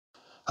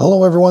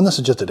Hello everyone, this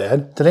is Just a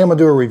Dad. Today I'm going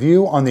to do a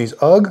review on these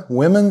UGG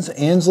women's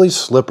Ansley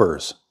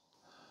slippers.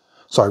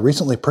 So I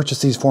recently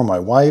purchased these for my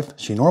wife.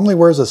 She normally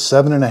wears a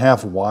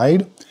 7.5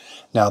 wide.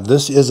 Now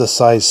this is a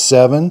size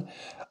 7.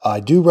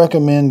 I do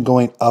recommend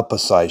going up a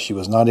size. She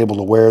was not able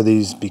to wear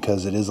these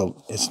because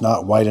it's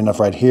not wide enough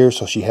right here,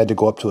 so she had to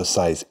go up to a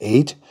size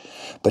 8.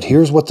 But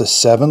here's what the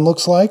 7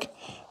 looks like.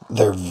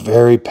 They're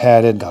very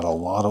padded, got a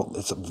lot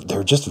of,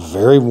 they're just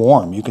very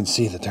warm. You can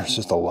see that there's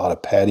just a lot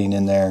of padding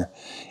in there.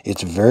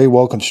 It's very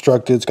well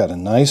constructed. It's got a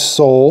nice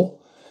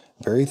sole,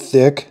 very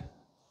thick.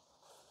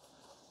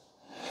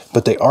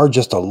 But they are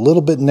just a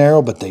little bit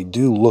narrow, but they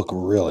do look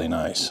really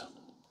nice.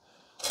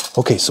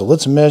 Okay, so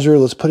let's measure,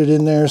 let's put it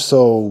in there.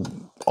 So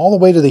all the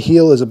way to the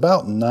heel is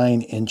about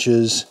 9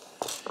 inches.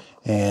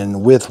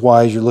 And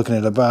width-wise, you're looking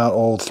at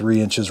about,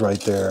 3 inches right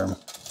there.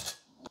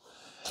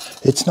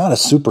 It's not a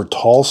super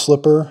tall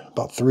slipper,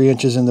 about 3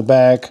 inches in the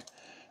back.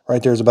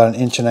 Right there is about 1.5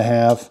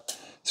 inches.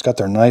 It's got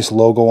their nice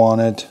logo on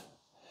it.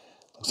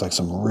 Looks like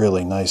some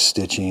really nice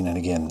stitching. And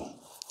again,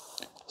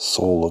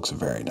 sole looks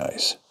very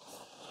nice.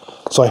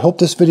 So I hope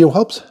this video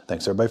helps.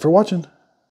 Thanks everybody for watching.